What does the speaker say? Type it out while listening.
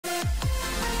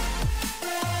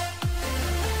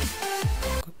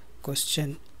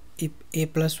Question: if a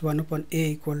plus 1 upon a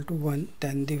equal to 1,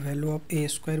 then the value of a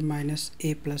square minus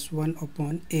a plus 1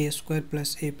 upon a square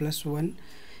plus a plus 1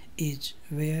 is,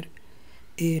 where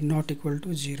a not equal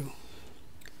to 0.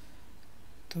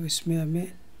 तो इसमें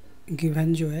हमें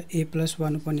given जो है a plus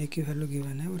 1 upon a की value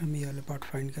given है और हमें ये वाला पार्ट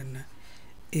फाइंड करना है.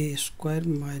 a square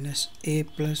minus a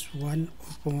plus 1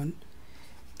 upon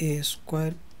a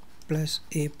square plus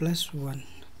a plus 1.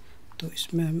 तो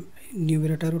इसमें हम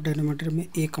न्यूमरेटर और डिनोमिनेटर में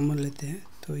a कॉमन लेते हैं,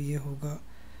 तो ये होगा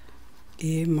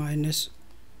a minus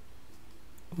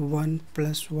 1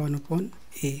 plus 1 upon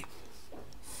a,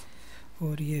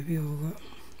 और ये भी होगा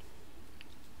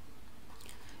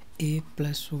a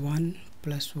प्लस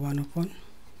 1 अपॉन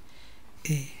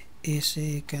a से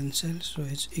a cancel, so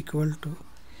it's equal to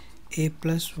a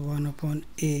plus 1 upon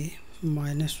a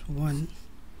minus 1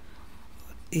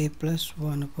 a plus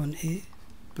 1 upon a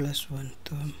plus 1.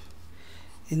 तो हम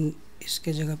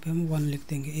इसके जगह पे हम 1 लिख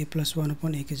देंगे a प्लस 1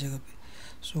 अपॉन a की जगह पे.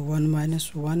 सो 1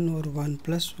 माइनस 1 और 1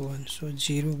 plus 1, so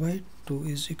 0/2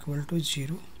 is equal to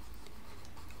 0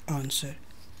 answer.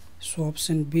 So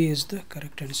option B is the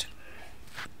correct answer.